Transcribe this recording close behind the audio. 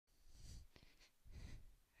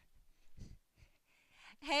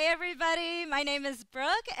everybody. My name is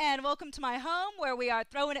Brooke, and welcome to my home where we are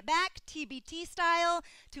throwing it back, TBT style,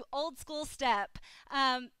 to old school step.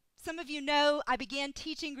 Some of you know I began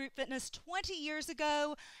teaching group fitness 20 years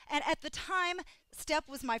ago, and at the time, step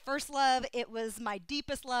was my first love. It was my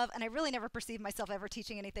deepest love, and I really never perceived myself ever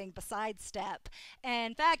teaching anything besides step.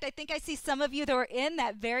 And in fact, I think I see some of you that were in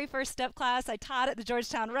that very first step class I taught at the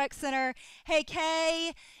Georgetown Rec Center. Hey,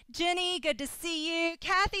 Kay, Jenny, good to see you.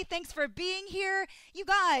 Kathy, thanks for being here. You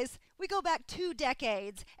guys, we go back 2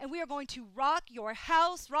 decades, and we are going to rock your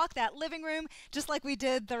house, rock that living room, just like we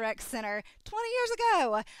did the Rec Center 20 years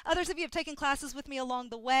ago. Others of you have taken classes with me along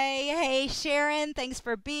the way. Hey, Sharon, thanks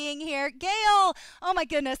for being here. Gail, oh my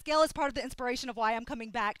goodness, Gail is part of the inspiration of why I'm coming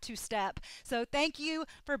back to STEP. So thank you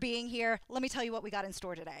for being here. Let me tell you what we got in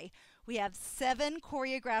store today. We have 7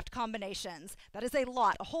 choreographed combinations. That is a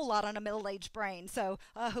lot, a whole lot on a middle-aged brain, so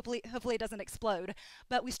hopefully it doesn't explode.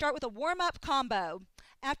 But we start with a warm-up combo.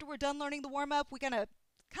 After we're done learning the warm-up, we're going to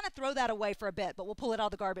kind of throw that away for a bit, but we'll pull it out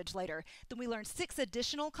of the garbage later. Then we learn 6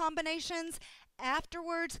 additional combinations.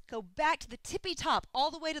 Afterwards, go back to the tippy top,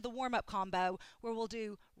 all the way to the warm-up combo, where we'll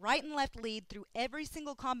do right and left lead through every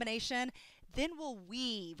single combination. Then we'll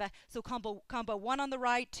weave. So combo 1 on the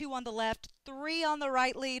right, 2 on the left, 3 on the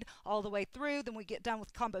right lead, all the way through. Then we get done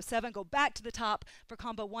with combo 7, go back to the top for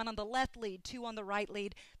combo 1 on the left lead, 2 on the right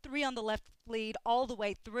lead, 3 on the left lead, all the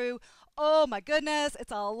way through. Oh my goodness,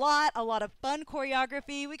 it's a lot of fun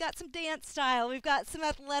choreography. We got some dance style, we've got some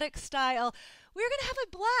athletic style. We're going to have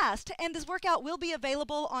a blast, and this workout will be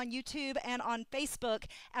available on YouTube and on Facebook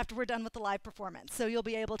after we're done with the live performance. So you'll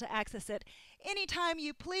be able to access it anytime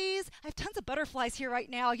you please. I have tons of butterflies here right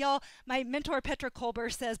now. Y'all, my mentor Petra Kolber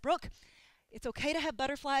says, Brooke, it's okay to have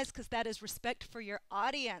butterflies because that is respect for your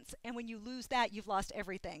audience. And when you lose that, you've lost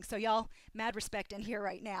everything. So y'all, mad respect in here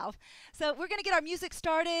right now. So we're going to get our music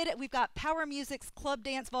started. We've got Power Music's Club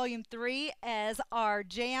Dance Volume 3 as our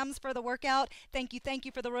jams for the workout. Thank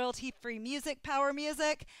you for the royalty-free music, Power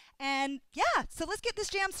Music. And yeah, so let's get this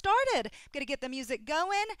jam started. I'm going to get the music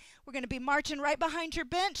going. We're going to be marching right behind your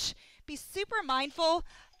bench. Be super mindful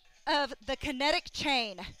of the kinetic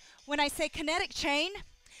chain. When I say kinetic chain,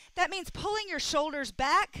 that means pulling your shoulders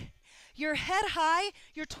back, your head high,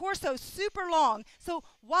 your torso super long. So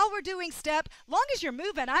while we're doing step, long as you're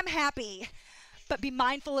moving, I'm happy. But be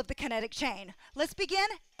mindful of the kinetic chain. Let's begin.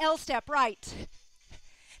 L step, right.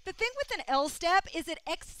 The thing with an L step is it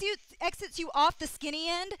exits you off the skinny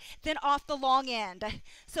end, then off the long end.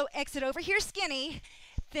 So exit over here skinny,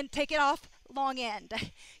 then take it off long end.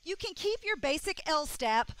 You can keep your basic L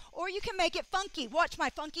step, or you can make it funky. Watch my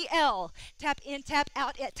funky L. Tap in, tap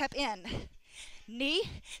out, tap in. Knee,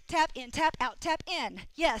 tap in, tap out, tap in.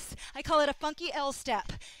 Yes, I call it a funky L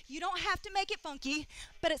step. You don't have to make it funky,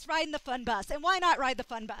 but it's riding the fun bus. And why not ride the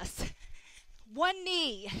fun bus? One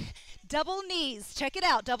knee, double knees. Check it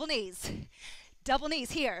out, double knees. Double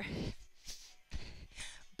knees here.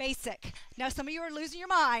 Basic. Now some of you are losing your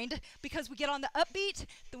mind because we get on the upbeat,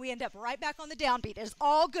 then we end up right back on the downbeat. It's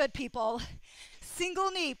all good, people. Single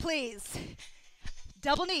knee, please.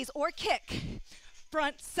 Double knees or kick.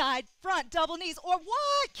 Front, side, front, double knees or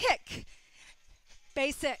what? Kick.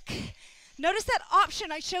 Basic. Notice that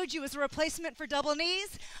option I showed you as a replacement for double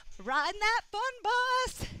knees. Riding that fun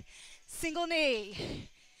bus. Single knee.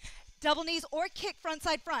 Double knees or kick, front,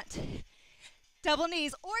 side, front. Double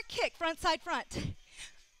knees or kick, front, side, front.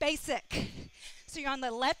 Basic. So you're on the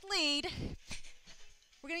left lead.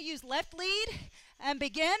 We're going to use left lead and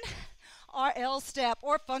begin our L step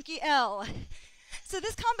or funky L. So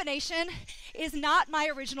this combination is not my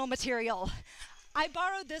original material. I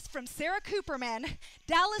borrowed this from Sarah Cooperman,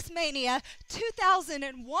 Dallas Mania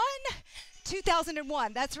 2001.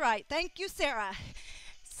 2001, that's right. Thank you, Sarah.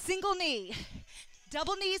 Single knee.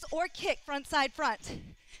 Double knees or kick, front, side, front.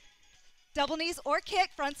 Double knees or kick,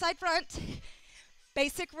 front, side, front.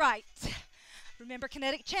 Basic right. Remember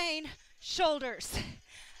kinetic chain, shoulders,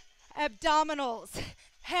 abdominals,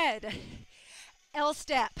 head, L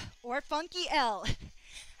step or funky L.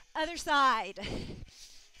 Other side.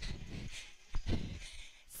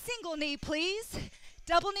 Single knee, please.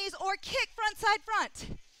 Double knees or kick, front, side,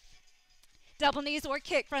 front. Double knees or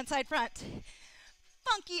kick, front, side, front.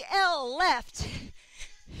 Funky L left.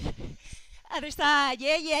 Other side.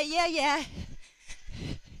 Yeah.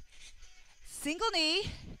 Single knee,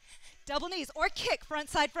 double knees or kick,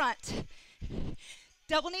 front, side, front.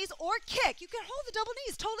 Double knees or kick. You can hold the double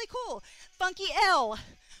knees, totally cool. Funky L.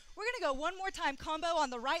 We're going to go one more time, combo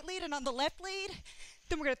on the right lead and on the left lead.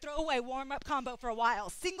 Then we're going to throw away warm-up combo for a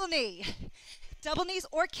while. Single knee, double knees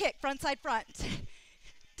or kick, front, side, front.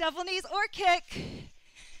 Double knees or kick.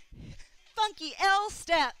 Funky L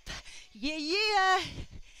step. Yeah.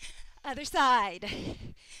 Other side.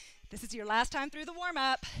 This is your last time through the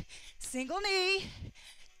warm-up. Single knee,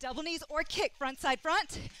 double knees or kick, front side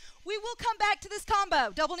front. We will come back to this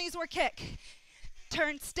combo, double knees or kick.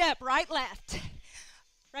 Turn, step, right, left.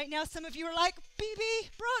 Right now, some of you are like, BB,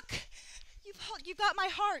 Brooke, you've got my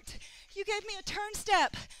heart. You gave me a turn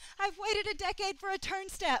step. I've waited a decade for a turn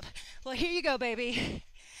step. Well, here you go, baby.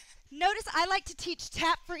 Notice I like to teach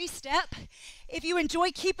tap-free step. If you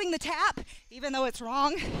enjoy keeping the tap, even though it's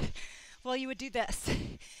wrong, well, you would do this.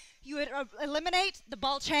 You would eliminate the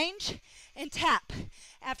ball change and tap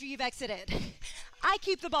after you've exited. I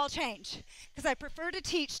keep the ball change because I prefer to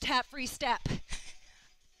teach tap-free step.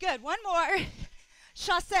 Good, one more.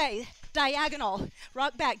 Chassé, diagonal,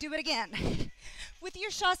 rock back, do it again. With your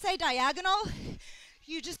chassé diagonal,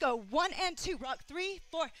 you just go 1 and 2, rock 3,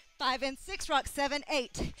 4, 5 and 6, rock 7,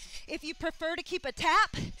 8. If you prefer to keep a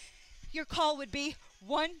tap, your call would be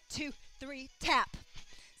 1, 2, 3, tap,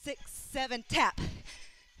 6, 7, tap.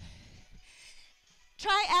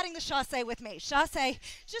 Try adding the chassé with me. Chassé,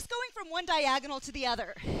 just going from one diagonal to the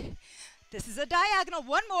other. This is a diagonal,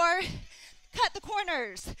 one more. Cut the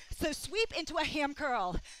corners. So sweep into a ham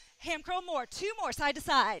curl. Ham curl more, 2 more, side to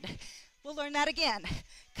side. We'll learn that again.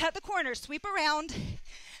 Cut the corners, sweep around,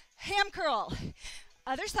 ham curl.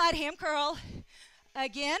 Other side, ham curl.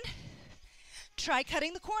 Again, try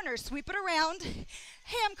cutting the corners, sweep it around,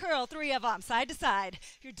 ham curl, 3 of them, side to side.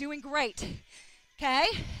 You're doing great, okay?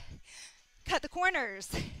 Cut the corners,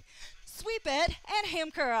 sweep it, and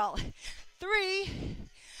ham curl. 3,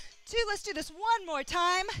 2, let's do this one more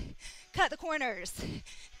time. Cut the corners.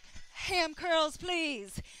 Ham curls,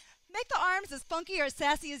 please. Make the arms as funky or as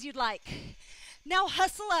sassy as you'd like. Now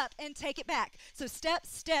hustle up and take it back. So step,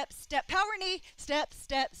 step, step, power knee, step,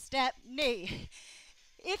 step, step, knee.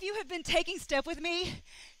 If you have been taking step with me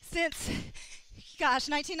since, gosh,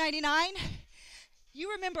 1999,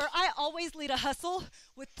 you remember I always lead a hustle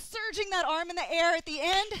with surging that arm in the air at the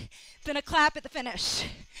end, then a clap at the finish.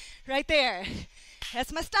 Right there.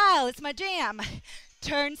 That's my style, it's my jam.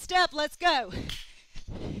 Turn, step, let's go.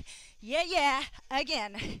 Yeah, yeah,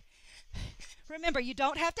 again. Remember, you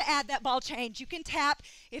don't have to add that ball change. You can tap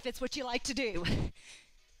if it's what you like to do.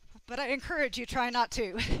 But I encourage you, try not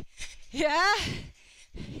to. Yeah?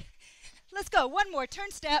 Let's go, one more, turn,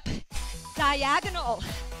 step, diagonal,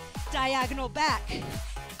 diagonal back.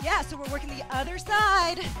 Yeah, so we're working the other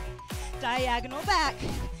side, diagonal back.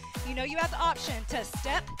 You know you have the option to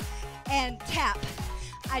step and tap.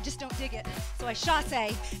 I just don't dig it, so I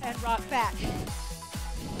chassé and rock back.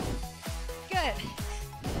 Good.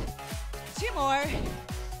 2 more.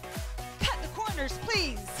 Cut the corners,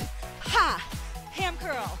 please. Ha! Ham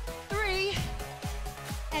curl. 3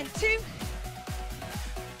 and 2.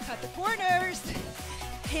 Cut the corners.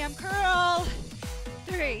 Ham curl.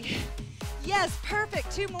 3. Yes,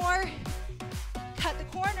 perfect. 2 more. Cut the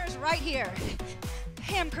corners right here.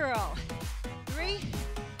 Ham curl. 3.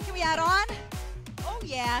 Can we add on? Oh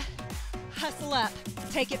yeah. Hustle up.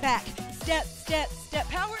 Take it back. Step, step, step,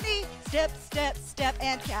 power knee. Step, step, step,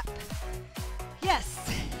 and cap. Yes.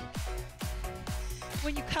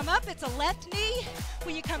 When you come up, it's a left knee.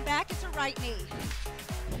 When you come back, it's a right knee.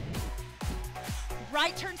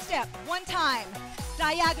 Right turn step, 1 time.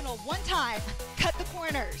 Diagonal, 1 time. Cut the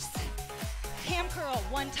corners. Ham curl,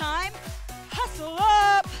 1 time. Hustle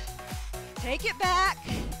up. Take it back.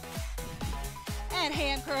 And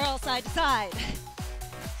hand curl side to side.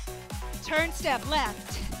 Turn step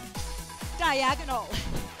left. Diagonal.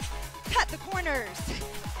 Cut the corners.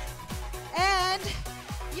 And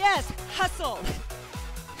yes, hustle.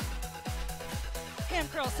 Ham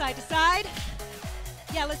curl side to side.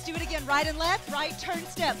 Yeah, let's do it again. Right and left. Right turn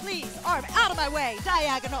step, please. Arm out of my way.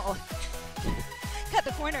 Diagonal. Cut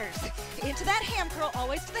the corners. Into that ham curl,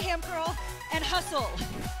 always to the ham curl, and hustle.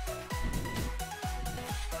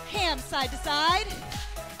 Ham side to side.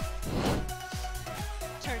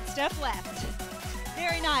 Turn step left.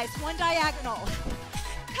 Very nice. 1 diagonal.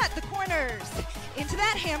 Cut the corners. Into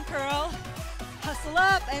that ham curl. Hustle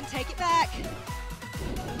up and take it back.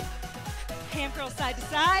 Ham curl side to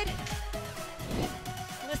side.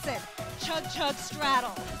 Listen. Chug, chug,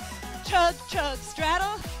 straddle. Chug, chug,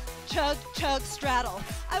 straddle. Chug, chug, straddle.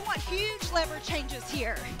 I want huge lever changes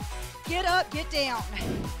here. Get up, get down.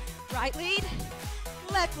 Right lead,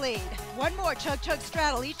 left lead. 1 more. Chug, chug,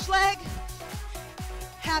 straddle. Each leg.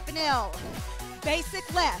 Half an L.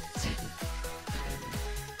 Basic left.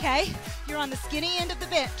 Okay, you're on the skinny end of the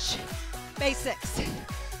bench. Basics.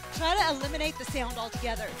 Try to eliminate the sound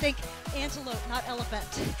altogether. Think antelope, not elephant.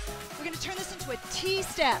 We're going to turn this into a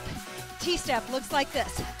T-step. T-step looks like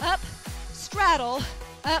this. Up, straddle,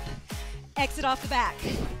 up, exit off the back.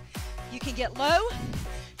 You can get low,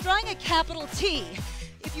 Drawing a capital T.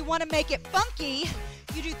 If you want to make it funky,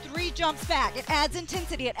 you do 3 jumps back. It adds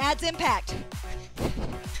intensity, it adds impact.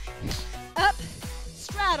 Up,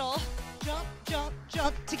 straddle, jump, jump,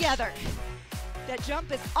 jump together. That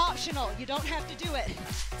jump is optional. You don't have to do it.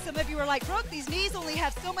 Some of you are like, Brooke, these knees only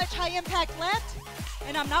have so much high impact left,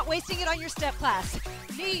 and I'm not wasting it on your step class.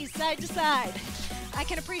 Knees side to side. I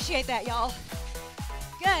can appreciate that, y'all.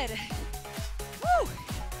 Good. Woo!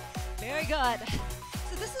 Very good.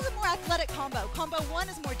 So this is a more athletic combo. Combo 1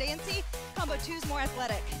 is more dancey. Combo 2 is more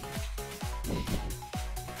athletic.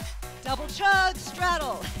 Double chug,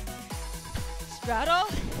 straddle. Straddle.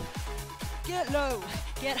 Get low.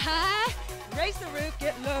 Get high. Raise the roof.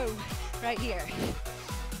 Get low. Right here.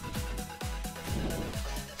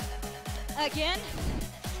 Again.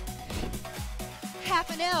 Half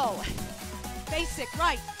an L. Basic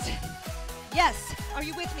right. Yes. Are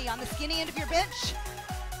you with me on the skinny end of your bench?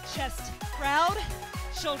 Chest proud.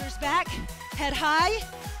 Shoulders back. Head high.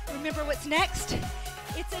 Remember what's next?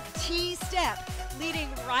 It's a T step. Leading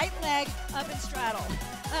right leg up and straddle.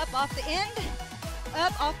 Up off the end.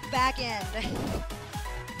 Up off the back end.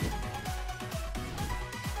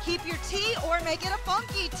 Keep your T or make it a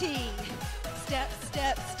funky T. Step,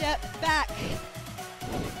 step, step back.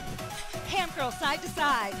 Ham curl side to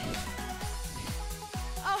side.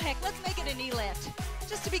 Oh heck, let's make it a knee lift.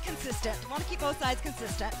 Just to be consistent. Want to keep both sides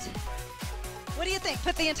consistent. What do you think?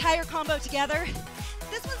 Put the entire combo together?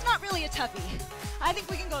 This one's not really a toughie. I think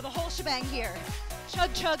we can go the whole shebang here.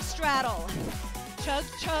 Chug, chug, straddle. Chug,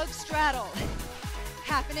 chug, straddle.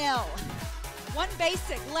 Half an L. One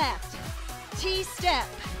basic left. T-step.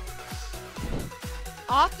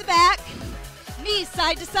 Off the back. Knees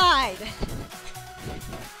side to side.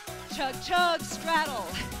 Chug, chug, straddle.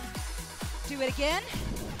 Do it again.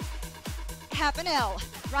 Half an L.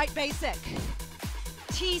 Right basic.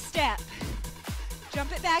 T-step.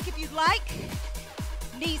 Jump it back if you'd like.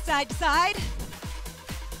 Knees side to side.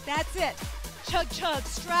 That's it. Chug, chug,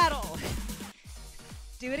 straddle.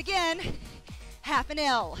 Do it again. Half an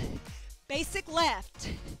L. Basic left.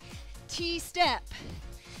 T-step.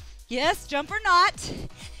 Yes, jump or not.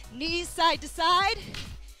 Knees side to side.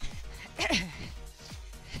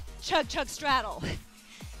 Chug, chug, straddle.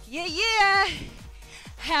 Yeah, yeah.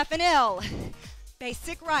 Half an L.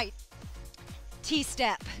 Basic right.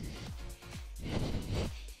 T-step.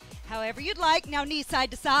 However you'd like. Now knees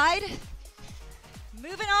side to side.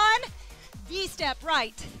 Moving on. V-step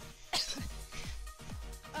right.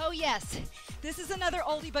 Oh yes, this is another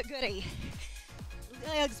oldie but goodie.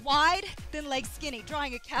 Legs wide, then legs skinny,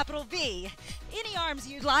 drawing a capital V. Any arms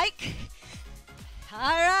you'd like. All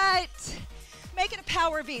right. Making a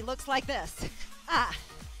power V looks like this.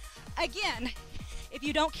 Again, if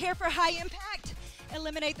you don't care for high impact,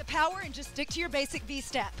 eliminate the power and just stick to your basic V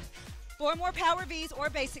step. 4 more power Vs or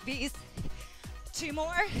basic Vs. 2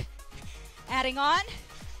 more. Adding on.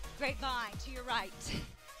 Grapevine to your right.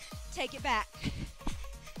 Take it back.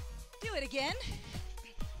 Do it again.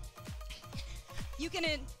 You can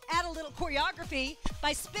add a little choreography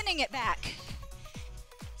by spinning it back.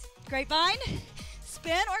 Grapevine,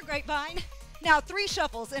 spin or grapevine. Now 3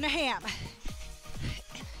 shuffles and a ham.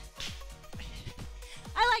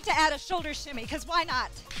 I like to add a shoulder shimmy, because why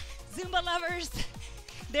not? Zumba lovers,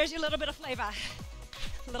 there's your little bit of flavor.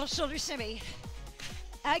 A little shoulder shimmy.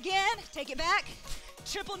 Again, take it back.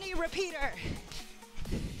 Triple knee repeater.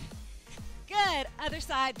 Good. Other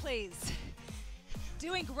side, please.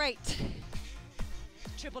 Doing great.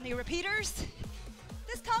 Triple knee repeaters.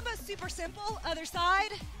 This combo is super simple. Other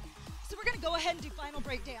side. So we're going to go ahead and do final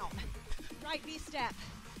breakdown. Right V step.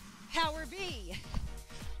 Power V.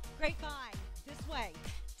 Grapevine. This way.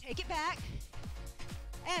 Take it back.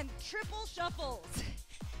 And triple shuffles.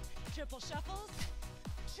 Triple shuffles.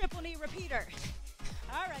 Triple knee repeater.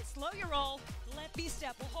 All right, slow your roll. Left V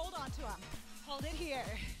step. We'll hold on to them. Hold it here.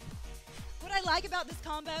 What I like about this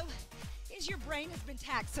combo is your brain has been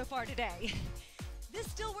taxed so far today. This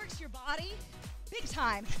still works your body big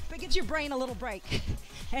time, but gives your brain a little break.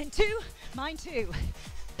 And 2, mine too.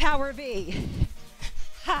 Power V.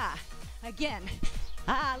 Ha. Again.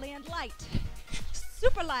 Land light.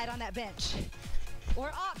 Super light on that bench.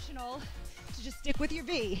 Or optional to just stick with your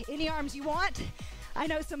V. Any arms you want. I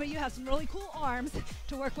know some of you have some really cool arms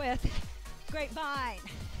to work with. Grapevine.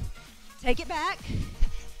 Take it back.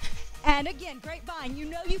 And again, grapevine. You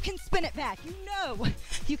know you can spin it back. You know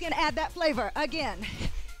you can add that flavor. Again.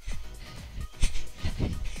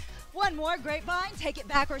 1 more, grapevine. Take it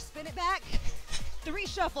back or spin it back. 3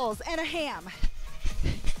 shuffles and a ham.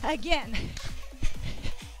 Again.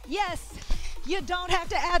 Yes, you don't have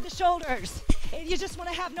to add the shoulders. If you just want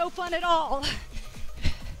to have no fun at all.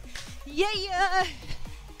 Yeah, yeah.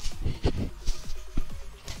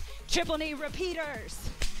 Triple knee repeaters.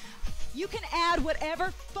 You can add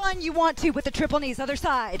whatever fun you want to with the triple knees. Other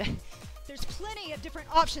side. There's plenty of different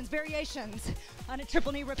options, variations on a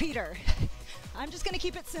triple knee repeater. I'm just going to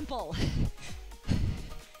keep it simple.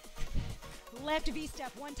 Left V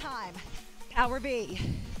step one time. Power V.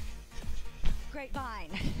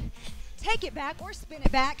 Grapevine. Take it back or spin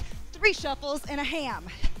it back. 3 shuffles and a ham.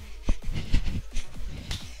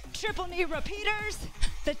 Triple knee repeaters.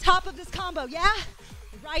 The top of this combo, yeah?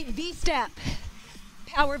 Right V step.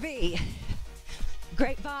 Power V.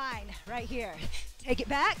 Grapevine right here. Take it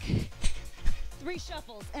back. 3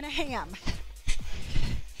 shuffles and a ham.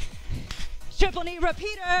 Triple knee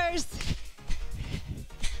repeaters.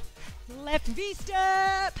 Left V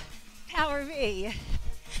step. Power V.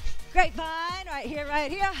 Grapevine right here,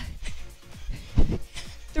 right here.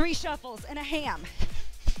 3 shuffles and a ham.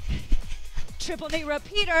 Triple knee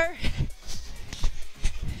repeater.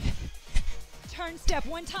 Turn step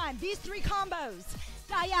one time. These 3 combos.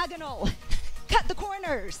 Diagonal. Cut the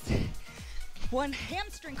corners. 1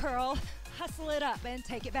 hamstring curl. Hustle it up and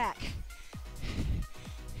take it back.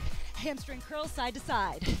 Hamstring curl side to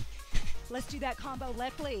side. Let's do that combo.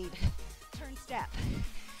 Left lead. Turn step.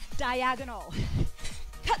 Diagonal.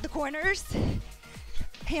 Cut the corners.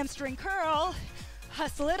 Hamstring curl.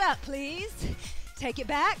 Hustle it up, please. Take it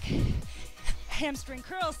back. Hamstring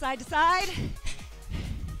curl side to side.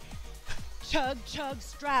 Chug, chug,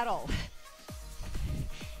 straddle.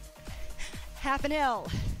 Half an L.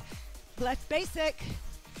 Left basic.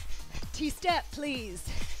 T-step, please.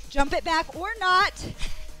 Jump it back or not.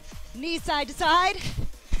 Knees side to side.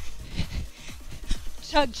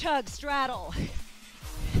 Chug, chug, straddle.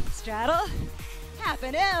 Straddle. Half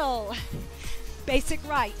an L. Basic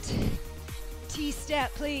right.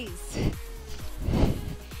 T-step, please.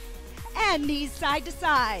 And knees side to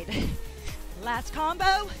side. Last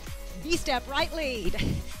combo. V-step, right lead.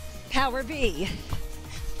 Power V.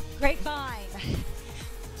 Grapevine.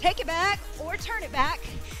 Take it back or turn it back.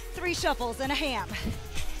 3 shuffles and a ham.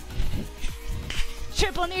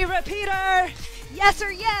 Triple knee repeater. Yes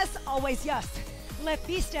or yes. Always yes. Left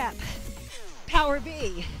V-step. Power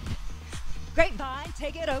V. Grapevine.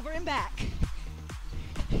 Take it over and back.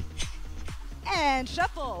 And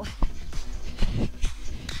shuffle.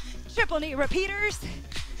 Triple knee repeaters.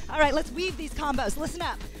 All right, let's weave these combos. Listen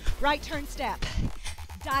up. Right turn step.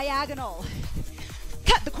 Diagonal.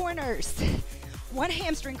 Cut the corners. 1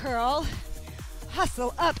 hamstring curl.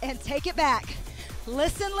 Hustle up and take it back.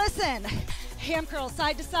 Listen, listen. Ham curl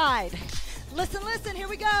side to side. Listen, listen. Here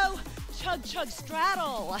we go. Chug, chug,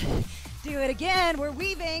 straddle. Do it again. We're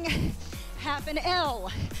weaving. Half an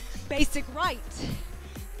L. Basic right.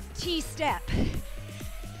 T-step.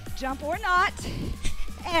 Jump or not.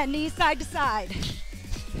 And knees side to side.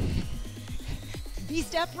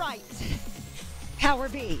 V-step right. Power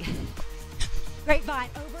V. Grapevine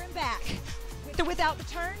over and back. With or without the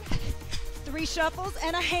turn. 3 shuffles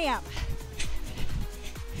and a ham.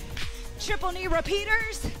 Triple knee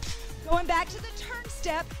repeaters. Going back to the turn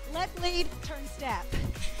step. Left lead, turn step.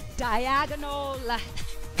 Diagonal.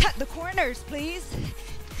 Cut the corners, please.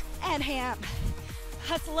 And ham.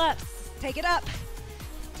 Hustle up. Take it up.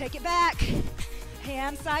 Take it back.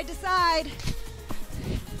 Ham side to side.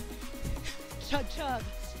 Chug, chug.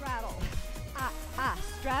 Straddle.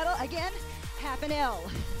 Straddle. Again. Half an L.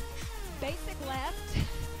 Basic left.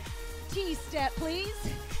 T-step, please.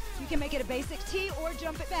 You can make it a basic T or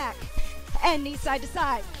jump it back. And knee side to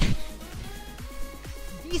side.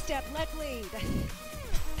 V-step, left lead.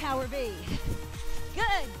 Power V.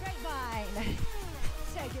 Good. Grapevine.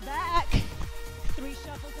 Take it back. 3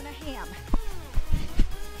 shuffles and a ham.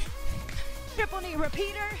 Triple knee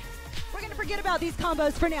repeater. We're going to forget about these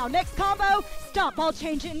combos for now. Next combo, stomp, ball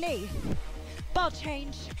change, and knee. Ball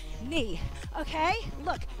change, knee. Okay?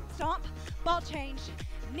 Look, stomp, ball change,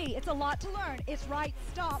 knee. It's a lot to learn. It's right,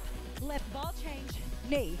 stomp, left, ball change,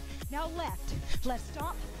 knee. Now left, left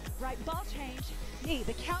stomp, right, ball change, knee.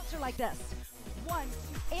 The counts are like this. 1,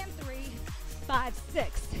 2, and 3, 5,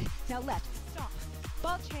 6. Now left, stomp,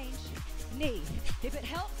 ball change, knee. If it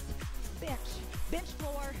helps, bench, bench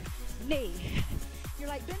floor, knee. You're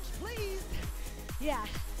like, bench, please. Yeah.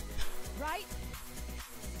 Right,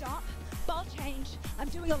 stomp, ball change. I'm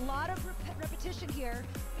doing a lot of repetition here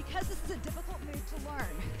because this is a difficult move to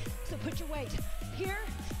learn. So put your weight here,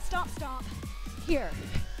 stomp, stomp, here.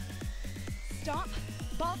 Stomp,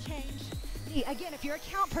 ball change, knee. Again, if you're a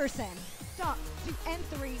count person, stomp, 2 and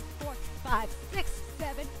 3, 4, 5, 6,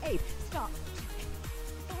 7, 8. Stomp, 2,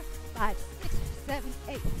 4, 5, 6, 7,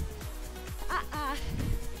 8.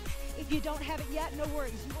 If you don't have it yet, no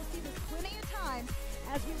worries. You will see this plenty of times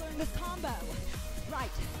as we learn this combo.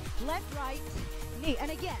 Right, left, right, knee.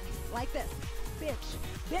 And again, like this,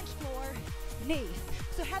 bench floor, knee.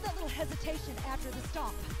 So have that little hesitation after the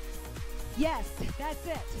stomp. Yes, that's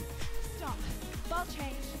it. Stomp, ball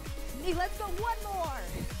change, knee. Let's go one more.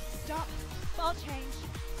 Stomp, ball change,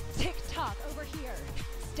 tick tock over here.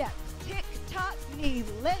 Step, tick tock, knee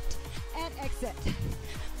lift and exit.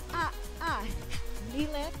 Knee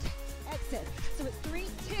lift, exit. So it's 3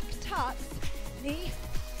 tick tocks, knee.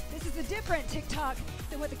 This is a different tick tock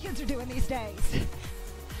than what the kids are doing these days.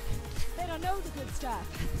 They don't know the good stuff.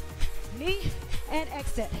 Knee and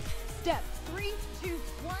exit. Step, 3, 2,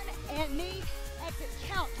 1, and knee, exit.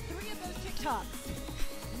 Count 3 of those tick tocks.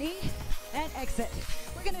 Knee and exit.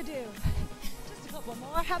 We're gonna do just a couple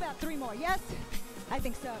more. How about 3 more? Yes? I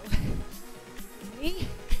think so. Knee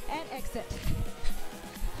and exit.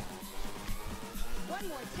 One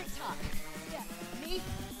more tick tock. Step, knee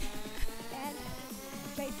and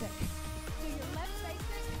basic. So your left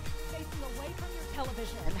basic facing away from your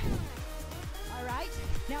television. All right?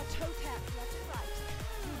 Now toe tap left and right.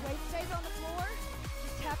 Your weight stays on the floor.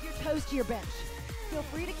 Just tap your toes to your bench. Feel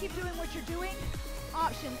free to keep doing what you're doing.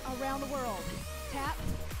 Option around the world. Tap,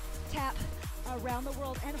 tap around the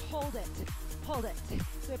world and hold it. Hold it.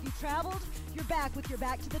 So if you traveled, you're back with your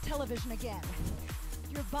back to the television again.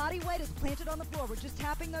 Your body weight is planted on the floor. We're just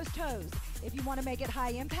tapping those toes. If you want to make it high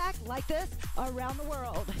impact, like this, around the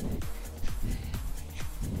world.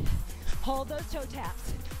 Hold those toe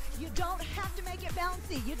taps. You don't have to make it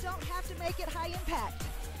bouncy. You don't have to make it high impact.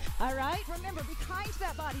 All right? Remember, be kind to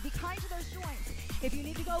that body. Be kind to those joints. If you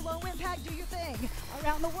need to go low impact, do your thing.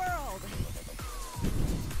 Around the world.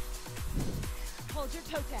 Hold your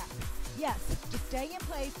toe tap. Yes, just stay in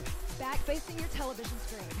place, back facing your television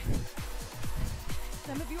screen.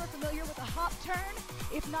 Some of you are familiar with a hop turn.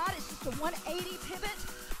 If not, it's just a 180 pivot,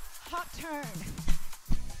 hop turn.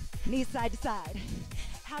 Knees side to side.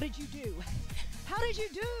 How did you do? How did you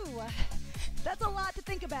do? That's a lot to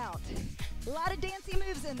think about. A lot of dancey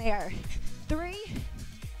moves in there. 3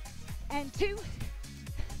 and 2.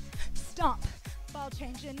 Stomp, ball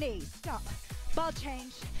change and knee. Stomp, ball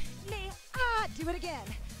change, knee. Do it again.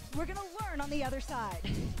 We're gonna learn on the other side.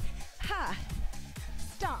 Ha,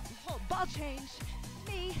 stomp, hold, ball change,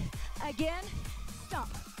 knee, again, stomp,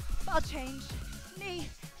 ball change, knee.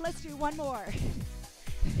 Let's do one more.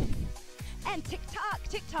 And tick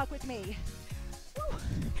tock with me. Woo.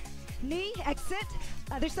 Knee, exit,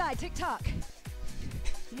 other side, tick tock.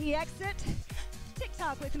 Knee, exit, tick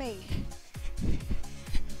tock with me.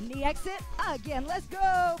 Knee, exit, again, let's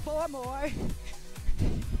go, 4 more.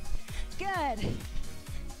 Good.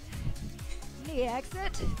 Knee,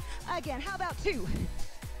 exit, again, how about 2?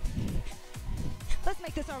 Let's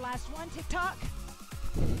make this our last one, tick tock.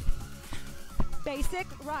 Basic,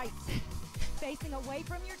 right. Facing away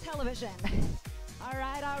from your television. All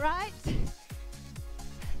right.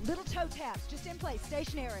 Little toe taps, just in place,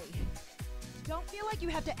 stationary. Don't feel like you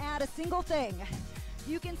have to add a single thing.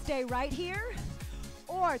 You can stay right here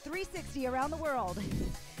or 360 around the world.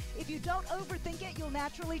 If you don't overthink it, you'll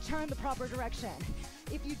naturally turn the proper direction.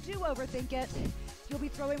 If you do overthink it, you'll be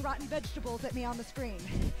throwing rotten vegetables at me on the screen.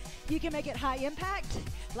 You can make it high impact,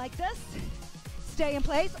 like this, stay in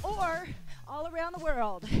place, or all around the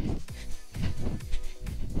world.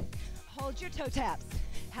 Hold your toe taps.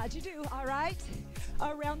 How'd you do? All right.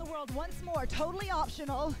 Around the world once more, totally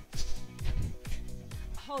optional.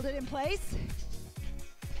 Hold it in place.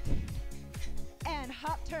 And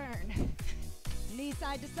hop turn. Knee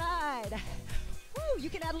side to side. Woo, you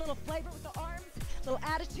can add a little flavor with the arms, a little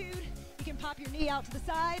attitude. You can pop your knee out to the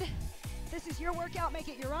side. This is your workout, make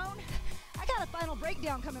it your own. I got a final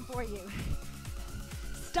breakdown coming for you.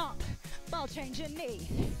 Stomp, ball change and knee.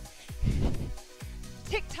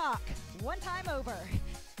 Tick tock, one time over.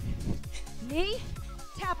 Knee,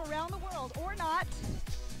 tap around the world or not.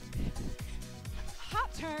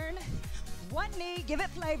 Hop turn, one knee, give it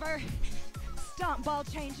flavor. Stomp, ball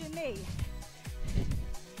change and knee.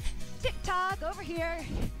 Tick tock over here.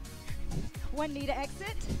 One knee to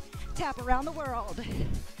exit, tap around the world.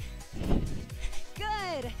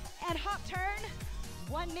 Good, and hop turn,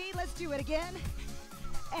 one knee, let's do it again.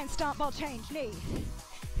 And stomp, ball change, knee.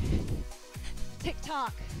 Tick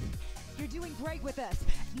tock, you're doing great with this.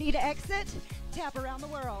 Knee to exit, tap around the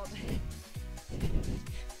world.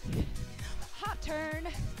 Hop turn,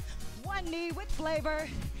 one knee with flavor.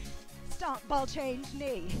 Stomp, ball change,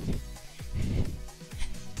 knee.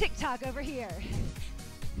 Tick tock over here.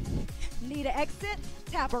 Knee to exit,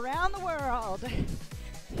 tap around the world.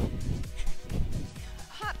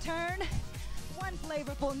 Hop turn, one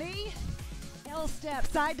flavorful knee. L step,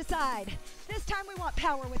 side to side. This time we want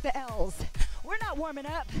power with the L's. We're not warming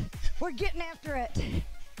up. We're getting after it.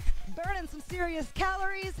 Burning some serious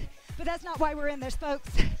calories, but that's not why we're in this, folks.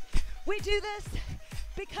 We do this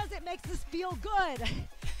because it makes us feel good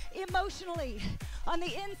emotionally on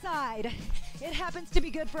the inside. It happens to be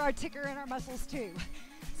good for our ticker and our muscles too.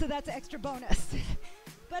 So that's an extra bonus.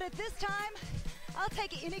 But at this time, I'll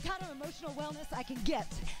take any kind of emotional wellness I can get.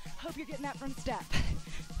 Hope you're getting that from step.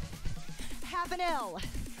 Half an L.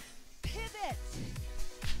 Pivot.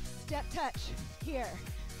 Step touch here.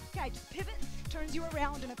 Okay, just pivot, turns you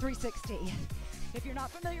around in a 360. If you're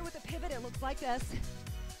not familiar with a pivot, it looks like this.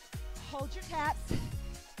 Hold your taps.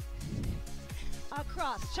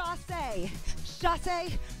 Across, chasse,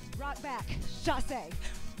 chasse, rock back, chasse,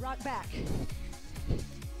 rock back.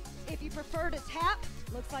 If you prefer to tap,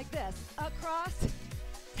 looks like this. Across,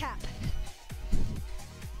 tap.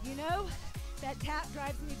 You know, that tap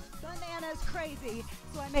drives me bananas crazy,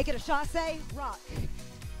 so I make it a chasse, rock.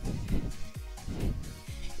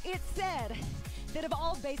 It's said that of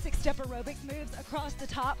all basic step aerobics moves, across the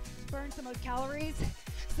top burns the most calories.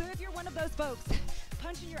 So if you're one of those folks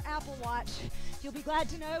punching your Apple Watch, you'll be glad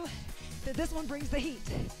to know that this one brings the heat.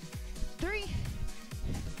 3,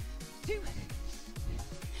 2,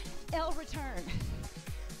 L return.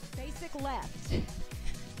 Basic left.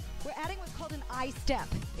 We're adding what's called an I step.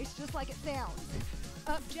 It's just like it sounds.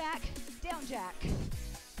 Up jack, down jack.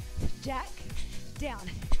 Jack, down,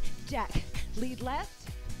 jack. Lead left.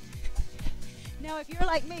 Now if you're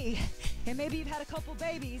like me, and maybe you've had a couple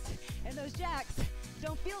babies, and those jacks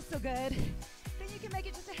don't feel so good, then you can make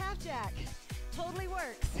it just a half jack. Totally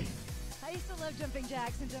works. I used to love jumping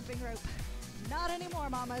jacks and jumping rope. Not anymore,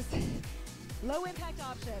 mamas. Low impact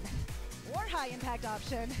option or high impact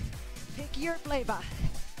option. Pick your flavor.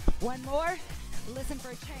 One more, listen for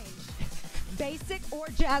a change. Basic or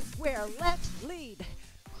jazz square, left, lead.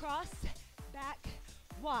 Cross, back,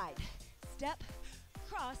 wide. Step,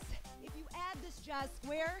 cross. If you add this jazz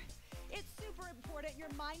square, it's super important you're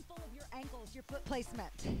mindful of your ankles, your foot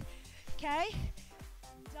placement. Okay?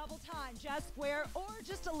 Double time, jazz square, or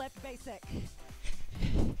just a left basic.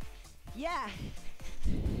 Yeah.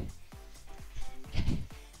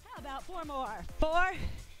 How about 4 more? 4.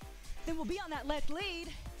 Then we'll be on that left lead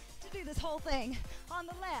to do this whole thing on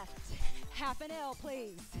the left. Half an L,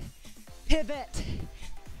 please. Pivot.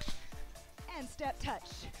 And step touch.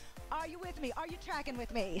 Are you with me? Are you tracking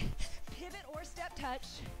with me? Pivot or step touch.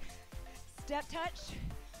 Step touch.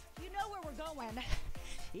 You know where we're going.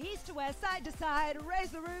 East to west, side to side,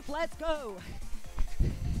 raise the roof, let's go.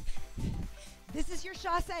 This is your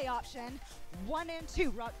chasse option. 1 and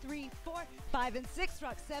 2, rock 3, 4, 5 and 6,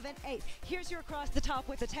 rock 7, 8. Here's your across the top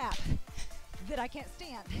with a tap that I can't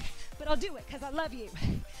stand, but I'll do it because I love you.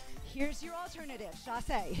 Here's your alternative,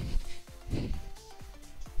 chasse.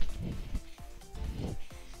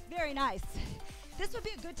 Very nice. This would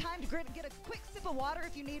be a good time to get a quick sip of water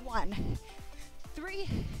if you need one. 3,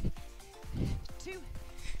 2,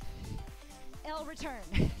 L return.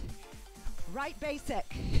 Right basic.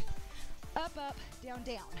 Up, up, down,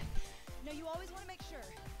 down. Now you always want to make sure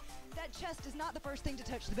that chest is not the first thing to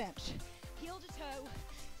touch the bench. Heel to toe,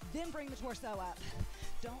 then bring the torso up.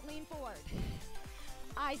 Don't lean forward.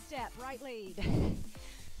 I step, right lead.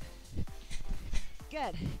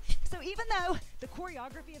 Good. So even though the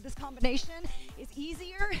choreography of this combination is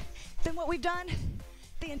easier than what we've done,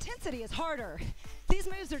 the intensity is harder. These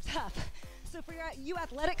moves are tough. So for you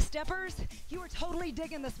athletic steppers, you are totally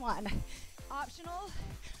digging this one. Optional,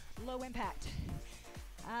 low impact.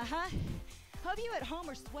 Hope you at home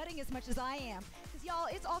are sweating as much as I am, because y'all,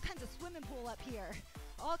 it's all kinds of swimming pool up here.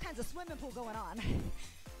 All kinds of swimming pool going on.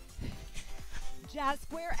 Jazz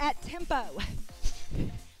square at tempo.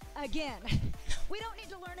 Again, we don't need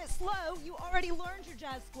to learn it slow. You already learned your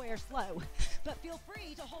jazz square slow, but feel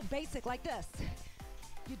free to hold basic like this.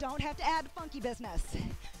 You don't have to add funky business.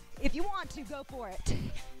 If you want to, go for it.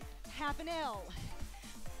 Half an L.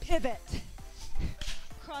 Pivot.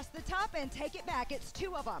 Cross the top and take it back. It's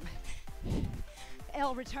 2 of them.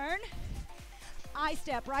 L return. I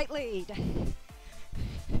step, right lead.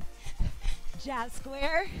 Jazz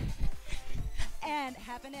square. And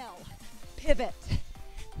half an L. Pivot.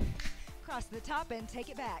 Cross the top and take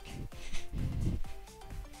it back.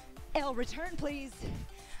 L return, please.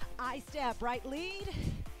 I step, right lead.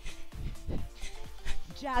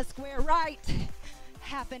 Jazz square right.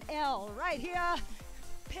 Half an L right here.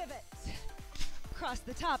 Pivot. Cross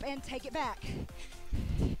the top and take it back.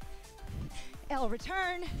 L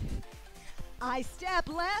return. I step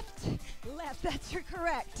left. Left, that's your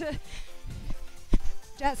correct.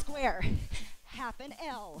 Jazz square. Half an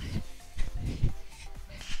L.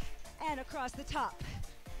 And across the top.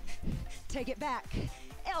 Take it back.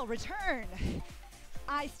 L, return.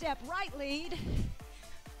 I step right lead.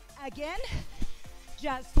 Again,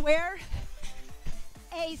 just square,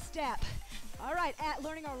 A step. All right,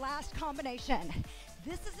 learning our last combination.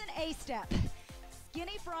 This is an A step.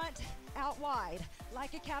 Skinny front, out wide,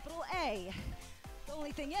 like a capital A. The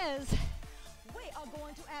only thing is, we are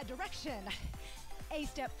going to add direction. A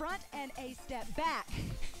step front and A step back.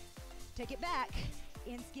 Take it back,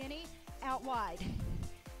 in skinny, out wide.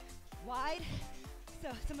 Wide, so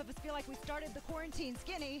some of us feel like we started the quarantine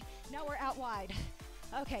skinny, now we're out wide.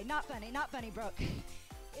 Okay, not funny, Brooke.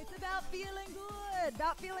 It's about feeling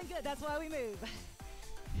good, that's why we move.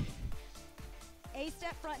 A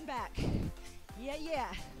step front and back. Yeah.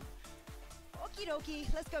 Okie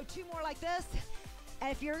dokie, let's go 2 more like this.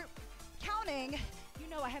 And if you're counting, you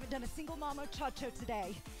know I haven't done a single mambo cha-cha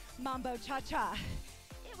today. Mambo cha-cha.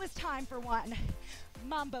 It was time for one.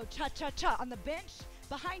 Mambo cha-cha-cha on the bench,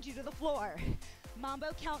 behind you to the floor.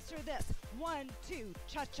 Mambo counts through this. 1, 2,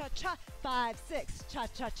 cha-cha-cha, 5, 6,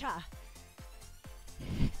 cha-cha-cha.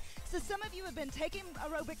 So some of you have been taking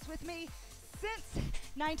aerobics with me since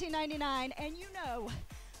 1999, and you know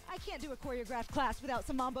I can't do a choreographed class without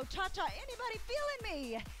some mambo cha-cha. Anybody feeling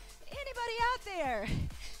me? Anybody out there?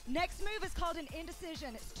 Next move is called an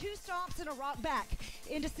indecision. It's 2 stomps and a rock back.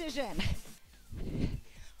 Indecision.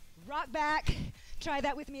 Rock back. Try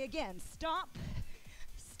that with me again. Stomp,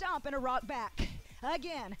 stomp, and a rock back.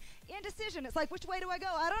 Again, indecision. It's like, which way do I go?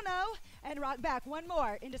 I don't know. And rock back. 1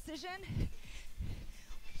 more. Indecision.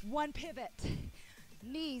 1 pivot.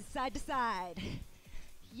 Knees side to side.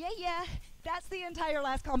 Yeah. That's the entire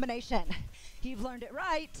last combination. You've learned it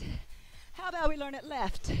right. How about we learn it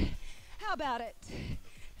left? How about it?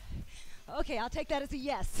 Okay, I'll take that as a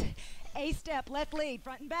yes. A step, left lead,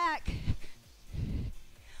 front and back.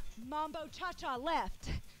 Mambo cha-cha, left.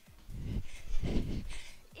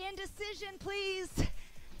 Indecision, please.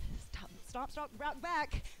 Stomp, rock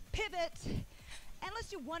back. Pivot. And let's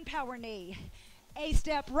do 1 power knee. A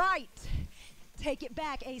step, right. Take it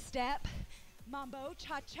back, A step. Mambo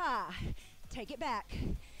cha-cha. Take it back.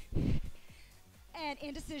 And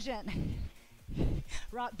indecision.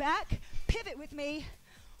 Rock back. Pivot with me.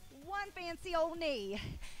 1 fancy old knee.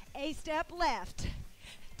 A step left.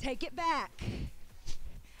 Take it back.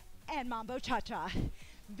 And mambo cha-cha.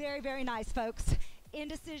 Very nice, folks.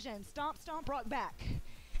 Indecision. Stomp, stomp, rock back.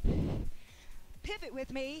 Pivot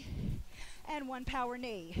with me. And 1 power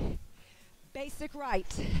knee. Basic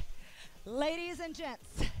right. Ladies and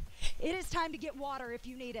gents, it is time to get water if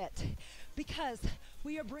you need it, because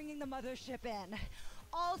we are bringing the mothership in.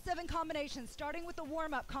 All 7 combinations, starting with the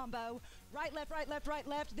warm-up combo. Right,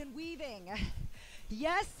 left, then weaving.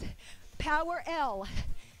 Yes, power L.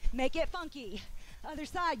 Make it funky. Other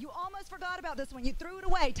side, you almost forgot about this one. You threw it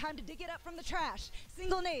away. Time to dig it up from the trash.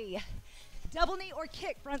 Single knee. Double knee or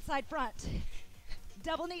kick, front, side, front.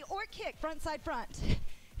 Double knee or kick, front, side, front.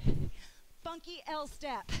 Funky L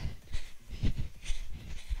step.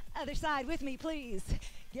 Other side with me, please.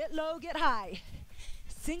 Get low, get high.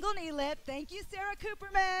 Single knee lift. Thank you, Sarah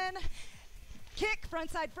Cooperman. Kick,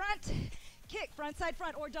 front, side, front. Kick, front, side,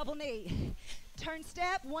 front, or double knee. Turn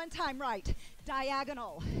step, 1 time right.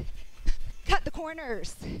 Diagonal. Cut the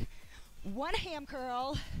corners. 1 ham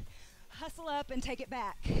curl. Hustle up and take it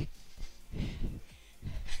back.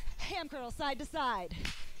 Ham curl, side to side.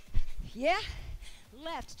 Yeah?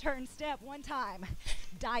 Left turn step, 1 time.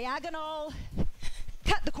 Diagonal.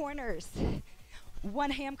 Cut the corners.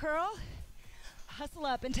 1 ham curl. Hustle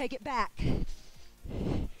up and take it back.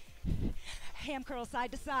 Ham curl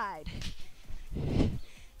side to side.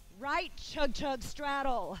 Right chug chug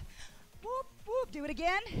straddle. Whoop whoop. Do it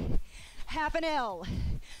again. Half an L.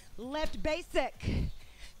 Left basic.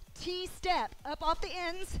 T step up off the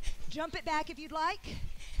ends. Jump it back if you'd like.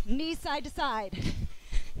 Knee side to side.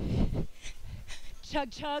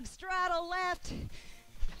 Chug chug straddle left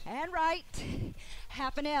and right.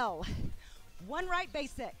 Half an L. 1 right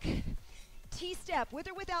basic. T step with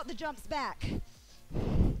or without the jumps back.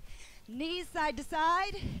 Knees side to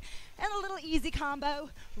side. And a little easy combo.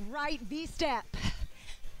 Right V step.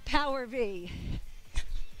 Power V.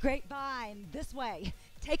 Grapevine this way.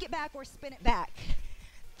 Take it back or spin it back.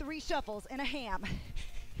 3 shuffles and a ham.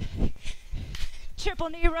 Triple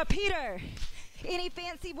knee repeater. Any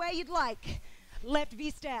fancy way you'd like. Left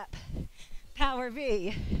V step. Power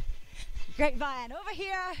V. Grapevine over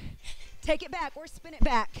here. Take it back or spin it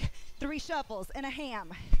back. 3 shuffles and a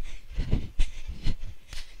ham.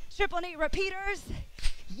 Triple knee repeaters.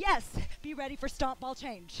 Yes, be ready for stomp ball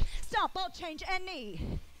change. Stomp ball change and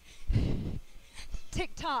knee.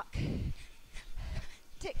 Tick tock.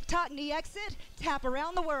 Tick tock knee exit. Tap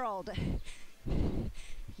around the world.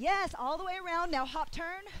 Yes, all the way around. Now hop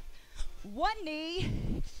turn. One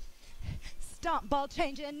knee. Stomp, ball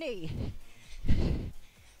change, and knee.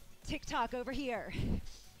 Tick-tock over here.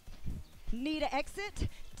 Knee to exit.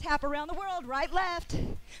 Tap around the world. Right, left.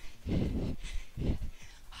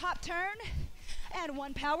 Hop turn. And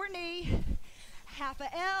one power knee. Half a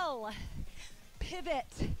L.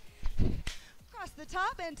 Pivot. Cross the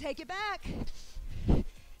top and take it back.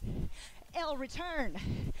 L return.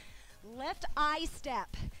 Left I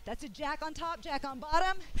step. That's a jack on top, jack on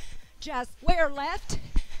bottom. Jazz square left.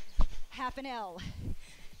 Half an L.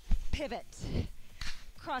 Pivot.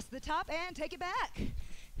 Cross the top and take it back.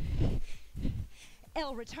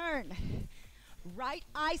 L return. Right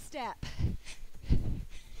I step.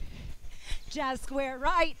 Jazz square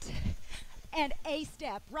right. And A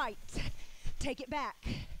step right. Take it back.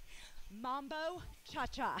 Mambo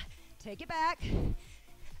cha-cha. Take it back.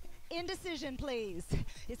 Indecision, please.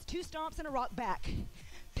 It's 2 stomps and a rock back.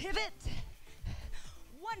 Pivot.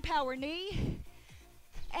 One power knee.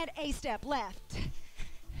 And A step left.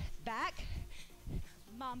 Back.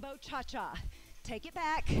 Mambo cha-cha. Take it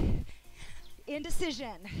back.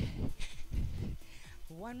 Indecision.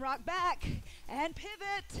 One rock back. And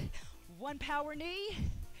pivot. One power knee.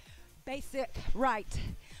 Basic right.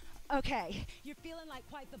 Okay, you're feeling like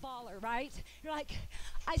quite the baller, right? You're like,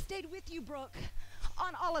 I stayed with you, Brooke,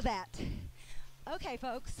 on all of that. Okay,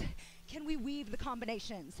 folks, can we weave the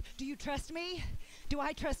combinations? Do you trust me? Do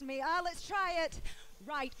I trust me? Let's try it.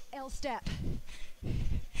 Right, L step.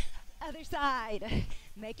 Other side.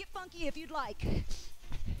 Make it funky if you'd like.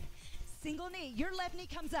 Single knee. Your left knee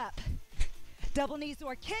comes up. Double knees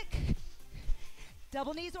or kick.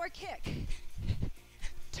 Double knees or kick.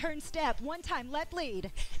 Turn step. One time. Left lead.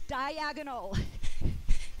 Diagonal.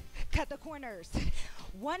 Cut the corners.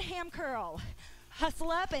 One ham curl.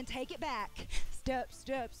 Hustle up and take it back. Step,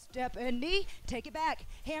 step, step, and knee. Take it back.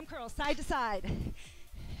 Ham curl. Side to side.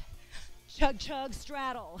 Chug, chug,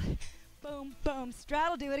 straddle. Boom, boom,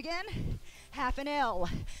 straddle. Do it again. Half an L.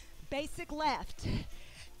 Basic left.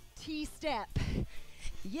 T step.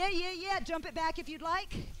 Yeah, yeah, yeah. Jump it back if you'd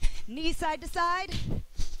like. Knee side to side.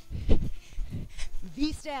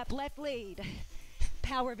 V step, left lead.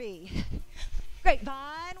 Power V.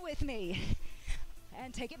 Grapevine with me.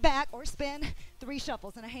 And take it back or spin. 3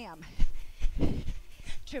 shuffles and a ham.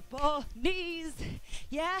 Triple knees.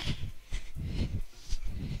 Yeah.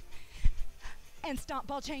 And stomp,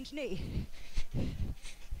 ball change, knee.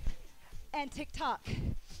 And tick-tock.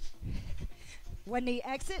 One knee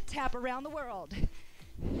exit, tap around the world.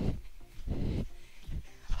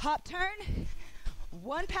 Hop turn.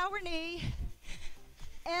 One power knee.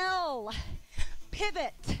 L.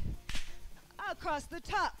 Pivot. Across the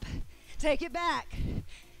top. Take it back.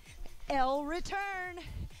 L return.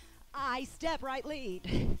 I step, right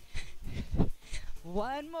lead.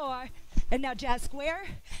 One more. And now jazz square.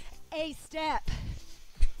 A step.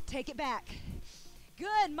 Take it back.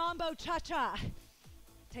 Good. Mambo cha-cha.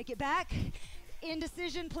 Take it back.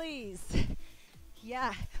 Indecision, please.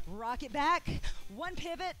 Yeah. Rock it back. One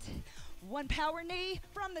pivot. One power knee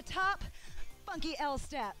from the top. Funky L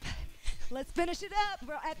step. Let's finish it up.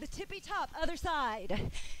 We're at the tippy top. Other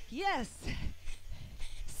side. Yes.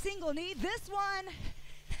 Single knee. This one.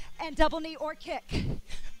 And double knee or kick.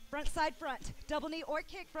 Front side front. Double knee or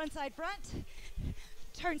kick. Front side front.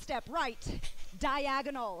 Turn step right.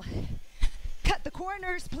 Diagonal. Cut the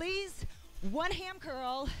corners, please. One ham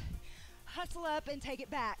curl. Hustle up and take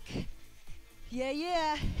it back. Yeah,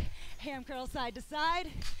 yeah. Ham curl side to side.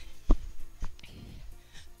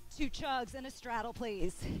 2 chugs and a straddle,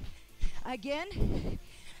 please. Again,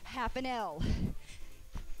 half an L.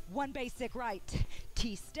 One basic right.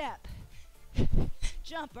 T step.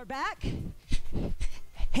 Jumper back.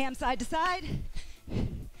 Ham side to side.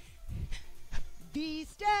 V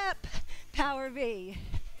step. Power V.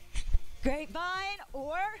 Grapevine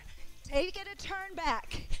or take it a turn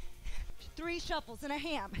back. 3 shuffles and a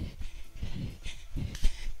ham.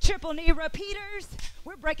 Triple knee repeaters.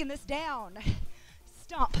 We're breaking this down.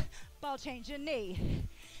 Stomp, ball change and knee.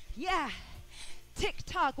 Yeah,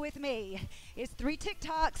 tick-tock with me. It's 3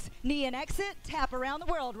 tick-tocks, knee and exit, tap around the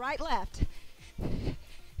world, right, left.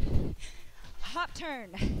 Hop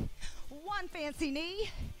turn, 1 fancy knee,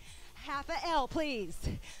 half a L, please.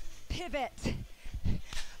 Pivot,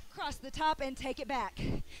 cross the top and take it back.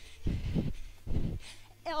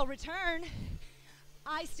 L return,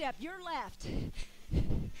 I step, your left.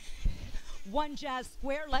 1 jazz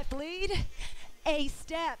square, left lead. A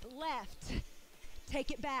step, left. Take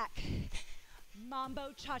it back.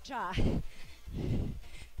 Mambo cha-cha.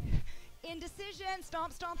 Indecision,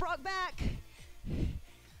 stomp, stomp, rock back.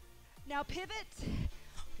 Now pivot.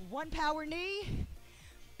 1 power knee.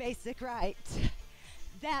 Basic right.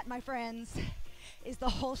 That, my friends, is the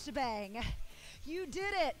whole shebang. You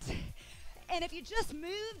did it. And if you just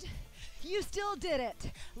moved, you still did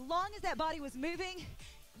it. Long as that body was moving,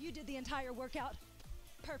 you did the entire workout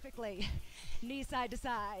perfectly. Knee side to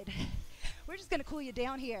side. We're just gonna cool you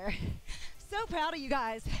down here. So proud of you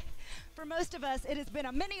guys. For most of us, it has been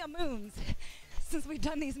a many a moons since we've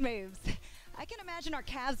done these moves. I can imagine our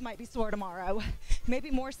calves might be sore tomorrow.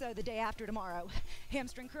 Maybe more so the day after tomorrow.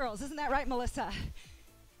 Hamstring curls, isn't that right, Melissa?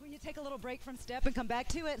 When you take a little break from step and come back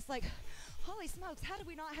to it, it's like, holy smokes, how did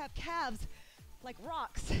we not have calves like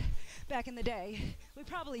rocks back in the day? We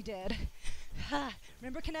probably did.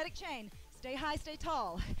 Remember kinetic chain, stay high, stay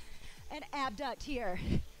tall. And abduct here.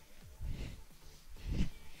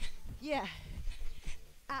 Yeah.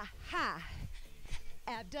 Aha.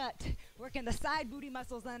 Abduct. Working the side booty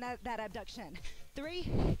muscles on that abduction.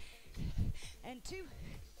 3 and 2.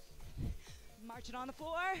 March it on the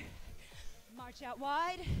floor. March out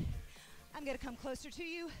wide. I'm going to come closer to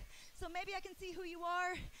you, so maybe I can see who you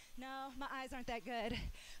are. No, my eyes aren't that good.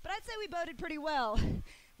 But I'd say we boded pretty well.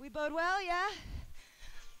 We bode well, yeah?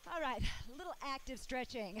 All right, a little active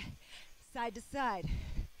stretching, side to side.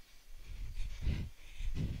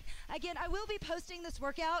 Again, I will be posting this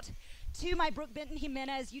workout to my Brooke Benton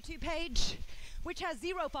Jimenez YouTube page, which has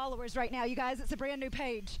 0 followers right now, you guys. It's a brand new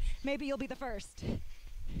page. Maybe you'll be the first.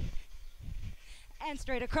 And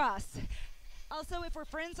straight across. Also, if we're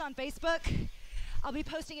friends on Facebook, I'll be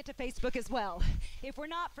posting it to Facebook as well. If we're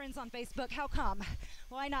not friends on Facebook, how come?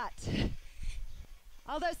 Why not?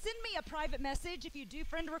 Although, send me a private message if you do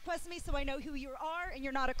friend request me so I know who you are and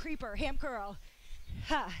you're not a creeper. Ham curl.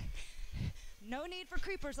 Ha. No need for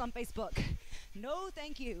creepers on Facebook. No,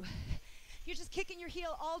 thank you. You're just kicking your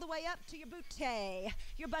heel all the way up to your buttocks,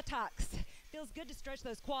 your buttocks. Feels good to stretch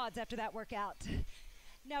those quads after that workout.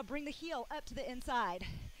 Now bring the heel up to the inside.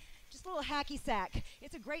 Just a little hacky sack.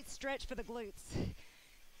 It's a great stretch for the glutes.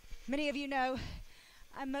 Many of you know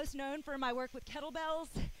I'm most known for my work with kettlebells.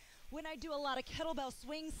 When I do a lot of kettlebell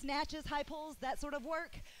swings, snatches, high pulls, that sort of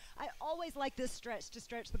work, I always like this stretch to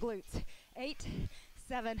stretch the glutes. 8,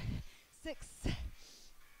 7, 6.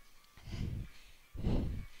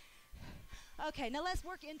 Okay, now let's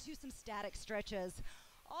work into some static stretches.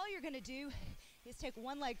 All you're gonna do is take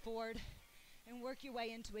one leg forward and work your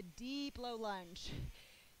way into a deep low lunge.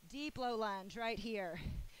 Deep low lunge right here.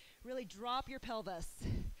 Really drop your pelvis.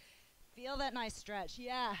 Feel that nice stretch.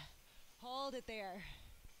 Yeah, hold it there.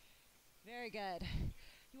 Very good.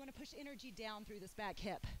 You wanna push energy down through this back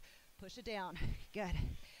hip. Push it down, good.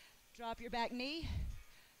 Drop your back knee.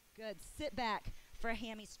 Good, sit back for a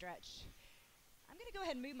hammy stretch. I'm gonna go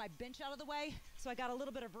ahead and move my bench out of the way so I got a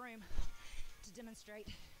little bit of room to demonstrate.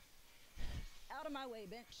 Out of my way,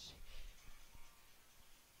 bench.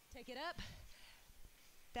 Take it up.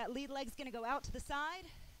 That lead leg's gonna go out to the side.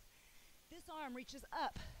 This arm reaches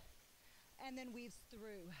up and then weaves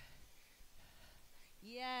through.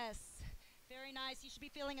 Yes, very nice. You should be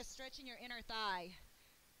feeling a stretch in your inner thigh.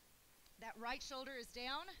 That right shoulder is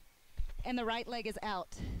down and the right leg is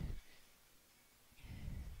out.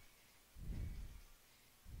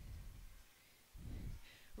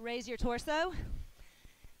 Raise your torso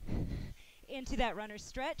into that runner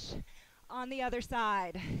stretch on the other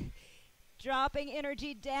side. Dropping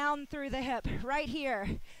energy down through the hip, right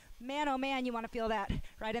here. Man, oh man, you want to feel that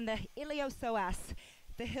right in the iliopsoas,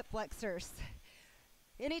 the hip flexors.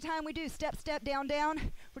 Anytime we do step, step, down, down,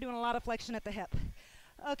 we're doing a lot of flexion at the hip.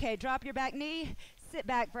 Okay, drop your back knee, sit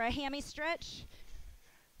back for a hammy stretch.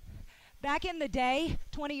 Back in the day,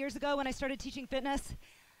 20 years ago when I started teaching fitness,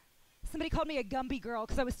 somebody called me a Gumby girl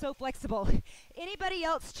because I was so flexible. Anybody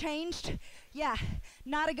else changed? Yeah,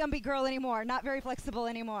 not a Gumby girl anymore, not very flexible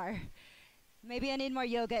anymore. Maybe I need more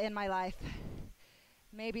yoga in my life.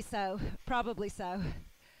 Maybe so, probably so.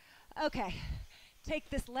 Okay,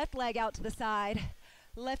 take this left leg out to the side.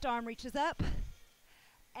 Left arm reaches up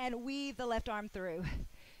and weave the left arm through.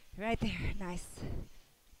 Right there, nice.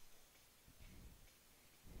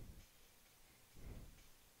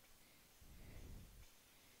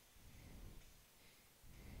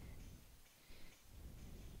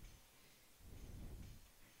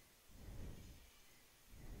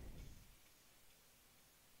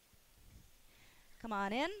 Come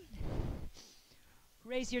on in.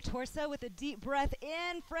 Raise your torso with a deep breath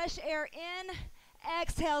in, fresh air in.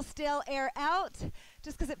 Exhale, still air out,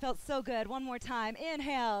 just because it felt so good. One more time.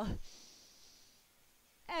 Inhale.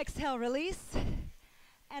 Exhale, release.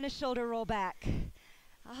 And a shoulder roll back.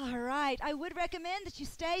 All right. I would recommend that you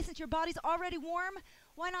stay since your body's already warm.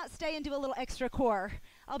 Why not stay and do a little extra core?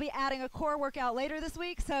 I'll be adding a core workout later this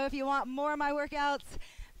week, so if you want more of my workouts,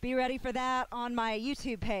 Be ready for that on my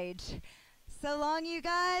YouTube page. So long, you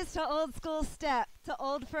guys, to Old School Step, to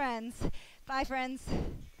old friends. Bye, friends.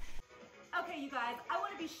 Okay, you guys, I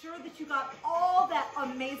want to be sure that you got all that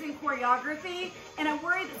amazing choreography, and I'm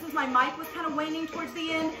worried that since my mic was kind of waning towards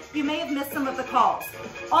the end, you may have missed some of the calls.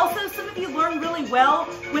 Also, some of you learn really well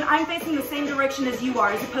when I'm facing the same direction as you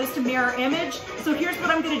are, as opposed to mirror image. So here's what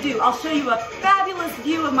I'm going to do. I'll show you a fabulous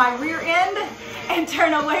view of my rear end and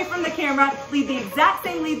turn away from the camera, lead the exact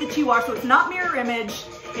same lead that you are, so it's not mirror image.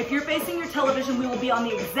 If you're facing your television, we will be on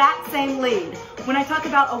the exact same lead. When I talk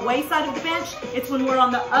about away side of the bench, it's when we're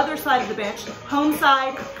on the other side of the bench. Home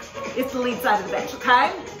side is the lead side of the bench,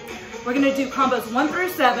 okay? We're gonna do combos 1 through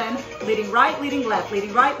 7, leading right, leading left,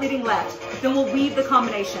 leading right, leading left. Then we'll weave the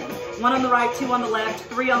combination. 1 on the right, 2 on the left,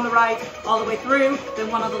 3 on the right, all the way through. Then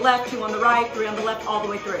 1 on the left, 2 on the right, 3 on the left, all the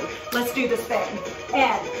way through. Let's do this thing.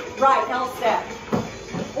 And right L step,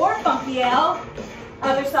 or funky L,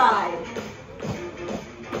 other side.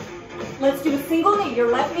 Let's do a single knee.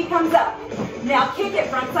 Your left knee comes up. Now kick it,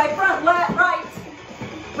 front side, front, left, right.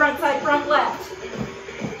 Front side, front, left.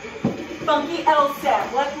 Funky L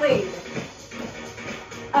step, left lead.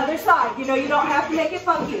 Other side, you know you don't have to make it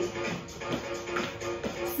funky.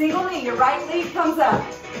 Single knee, your right lead comes up.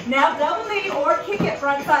 Now double knee or kick it,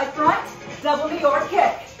 front side, front. Double knee or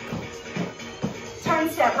kick. Turn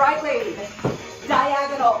step, right lead.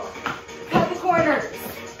 Diagonal. Cut the corners.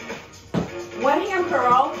 One hand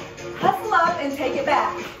curl. Hustle up and take it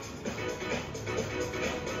back.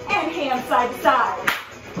 And hand side to side.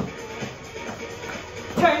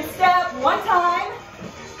 Turn step, one time.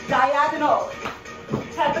 Diagonal.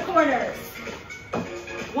 Cut the corners.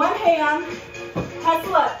 One hand.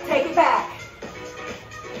 Hustle up, take it back.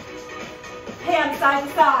 Hand side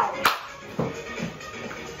to side.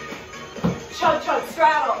 Chug, chug,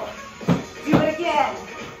 straddle. Do it again.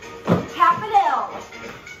 Half an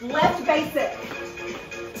L. Left basic.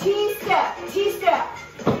 T-step, T-step.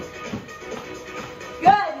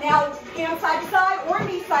 Good, now hand side to side or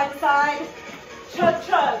knee side to side. Chug,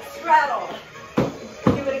 chug, straddle.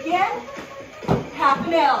 Do it again. Half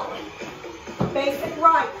an L. Basic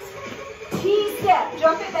right. T-step,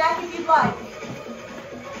 jump it back if you'd like.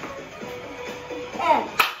 And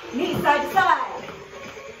knee side to side.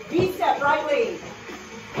 B-step, right lead.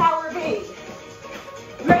 Power B.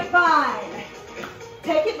 Grapevine.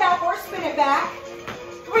 Take it back or spin it back.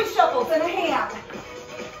 3 shuffles in a hand.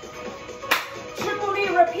 Triple knee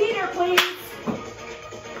repeater, please.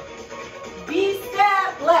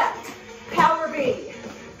 B-step, left. Power B.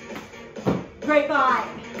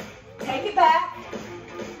 Grapevine. Take it back.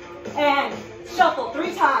 And shuffle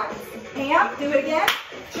 3 times. Hand, do it again.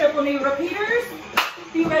 Triple knee repeaters.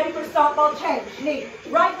 Be ready for stomp ball change. Knee,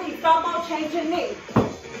 right knee, stomp ball change and knee.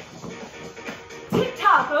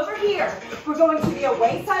 Tick-tock over here. We're going to the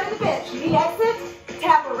away side of the bench. Knee exit,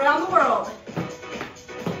 tap around the world.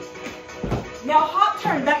 Now hop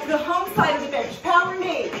turn back to the home side of the bench. Power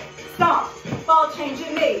knee, stomp, ball change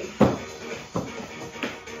and knee.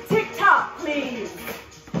 Tick-tock, please.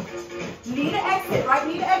 Knee to exit, right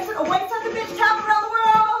knee to exit, away side of the bench, tap around the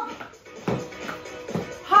world.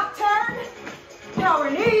 Hop turn, power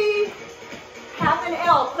knee, half an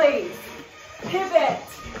L, please. Pivot,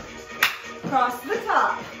 cross to the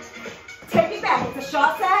top. Take it back, it's a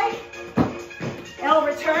chassé. L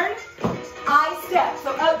return, I step,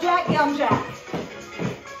 so up jack, down jack.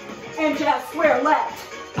 And jack square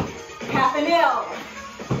left, half an L.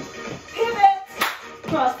 Pivot,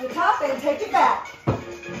 cross the top and take it back.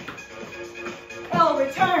 L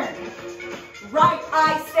return, right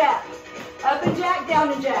I step, up and jack,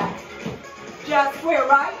 down and jack. Jack square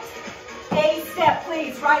right, A step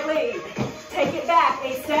please, right lead. Take it back,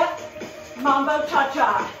 A step, mambo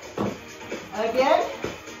cha-cha. Again,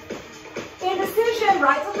 indecision,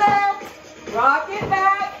 right to left, rock it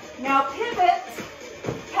back. Now pivot,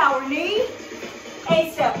 power knee,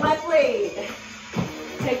 A step, left lead.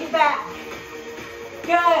 Take it back.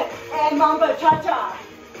 Good, and mambo cha-cha.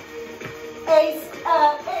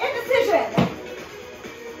 Indecision.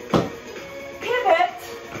 Pivot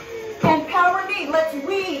and power knee. Let's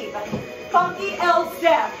weave. Funky L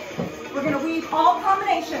step. We're going to weave all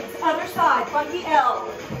combinations. Other side, funky L.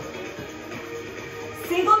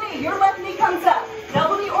 Single knee, your left knee comes up.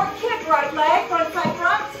 Double knee or kick, right leg, front side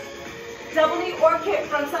front. Double knee or kick,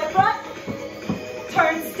 front side front.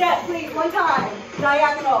 Turn step, please, one time.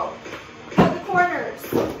 Diagonal. Cut the corners.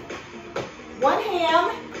 One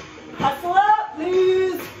hand. Hustle up,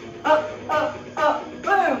 lose, up, up, up,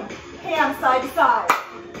 boom. Hand side to side.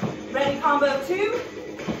 Ready, combo 2.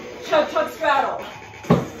 Chug, chug, straddle.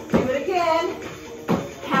 Do it again.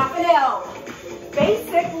 Half an L.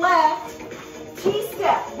 Basic left.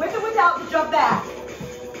 T-step, with or without the jump back.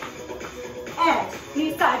 And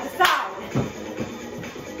knee side to side.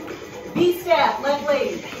 V-step, leg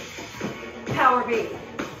lead. Power V.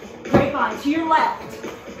 Grapevine to your left.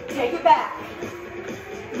 Take it back.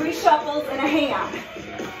 3 shuffles and a hand.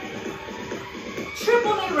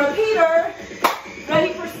 Triple knee repeater.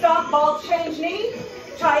 Ready for stomp, ball change knee.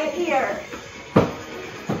 Try it here.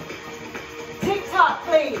 Tick-tock,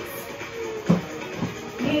 please.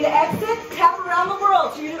 Knee to exit, tap around the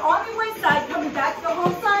world. So you're on your waist side, coming back to the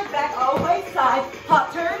home side, back all waist side.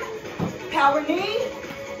 Hop turn, power knee,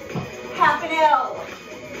 half an L.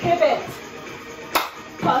 Pivot.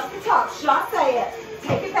 Plus the top, chasse it.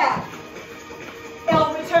 Take it back.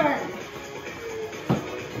 L return.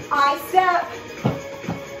 I step.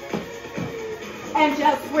 And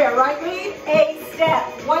just square. Right lead, A step.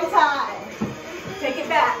 One time. Take it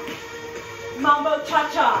back. Mambo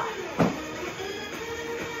cha-cha.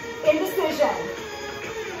 Indecision.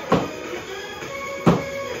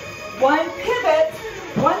 One pivot.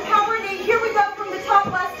 One power knee. Here we go from the top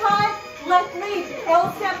last time. Left lead.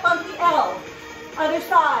 L step, funky L. Other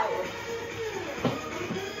side.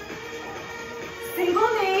 Single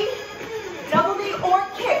knee, double knee or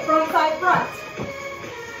kick, front side front.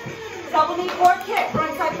 Double knee or kick,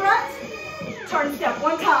 front side front. Turn step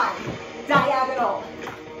one time. Diagonal.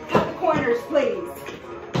 Cut the corners, please.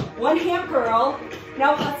 One hand curl.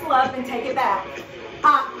 Now hustle up and take it back.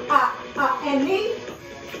 And knee.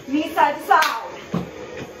 Knee side to side.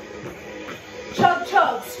 Chug,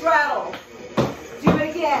 chug, straddle. Do it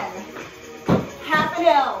again. Half an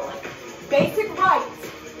L. Basic right.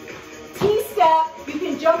 T-step. You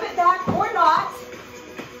can jump it back or not.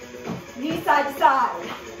 Knee side to side.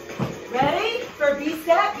 Ready for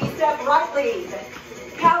V-step? V-step right lead.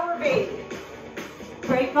 Power V.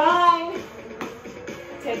 Grapevine.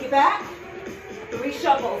 Take it back. 3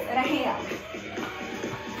 shuffles and a hand.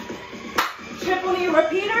 Triple knee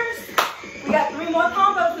repeaters. We got 3 more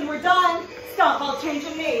combos and we're done. Stomp, ball change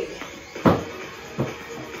a knee.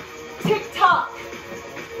 Tick-tock.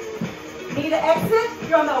 Knee to exit.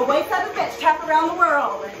 You're on the away side of the bench. Tap around the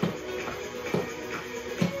world.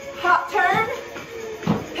 Hop turn.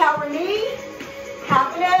 Power knee.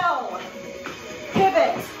 Half an L.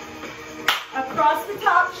 Pivot. Across the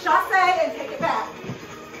top. Chasse and take it back.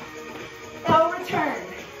 L return.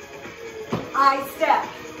 I step.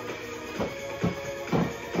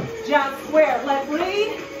 Jump square. Left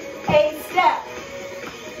lead. A step.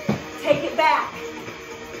 Take it back.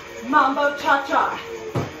 Mambo cha-cha.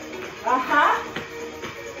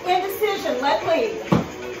 Indecision, left lead.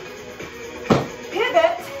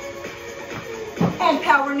 Pivot. And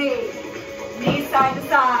power knee. Knee side to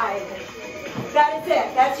side. That is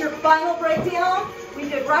it. That's your final breakdown. We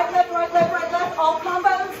did right, left, right, left, right, left, all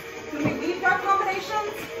combos. Then we weaved our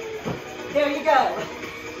combinations. There you go.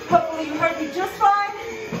 Hopefully you heard me just fine.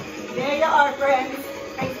 There you are, friends.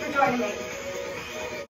 Thanks for joining me.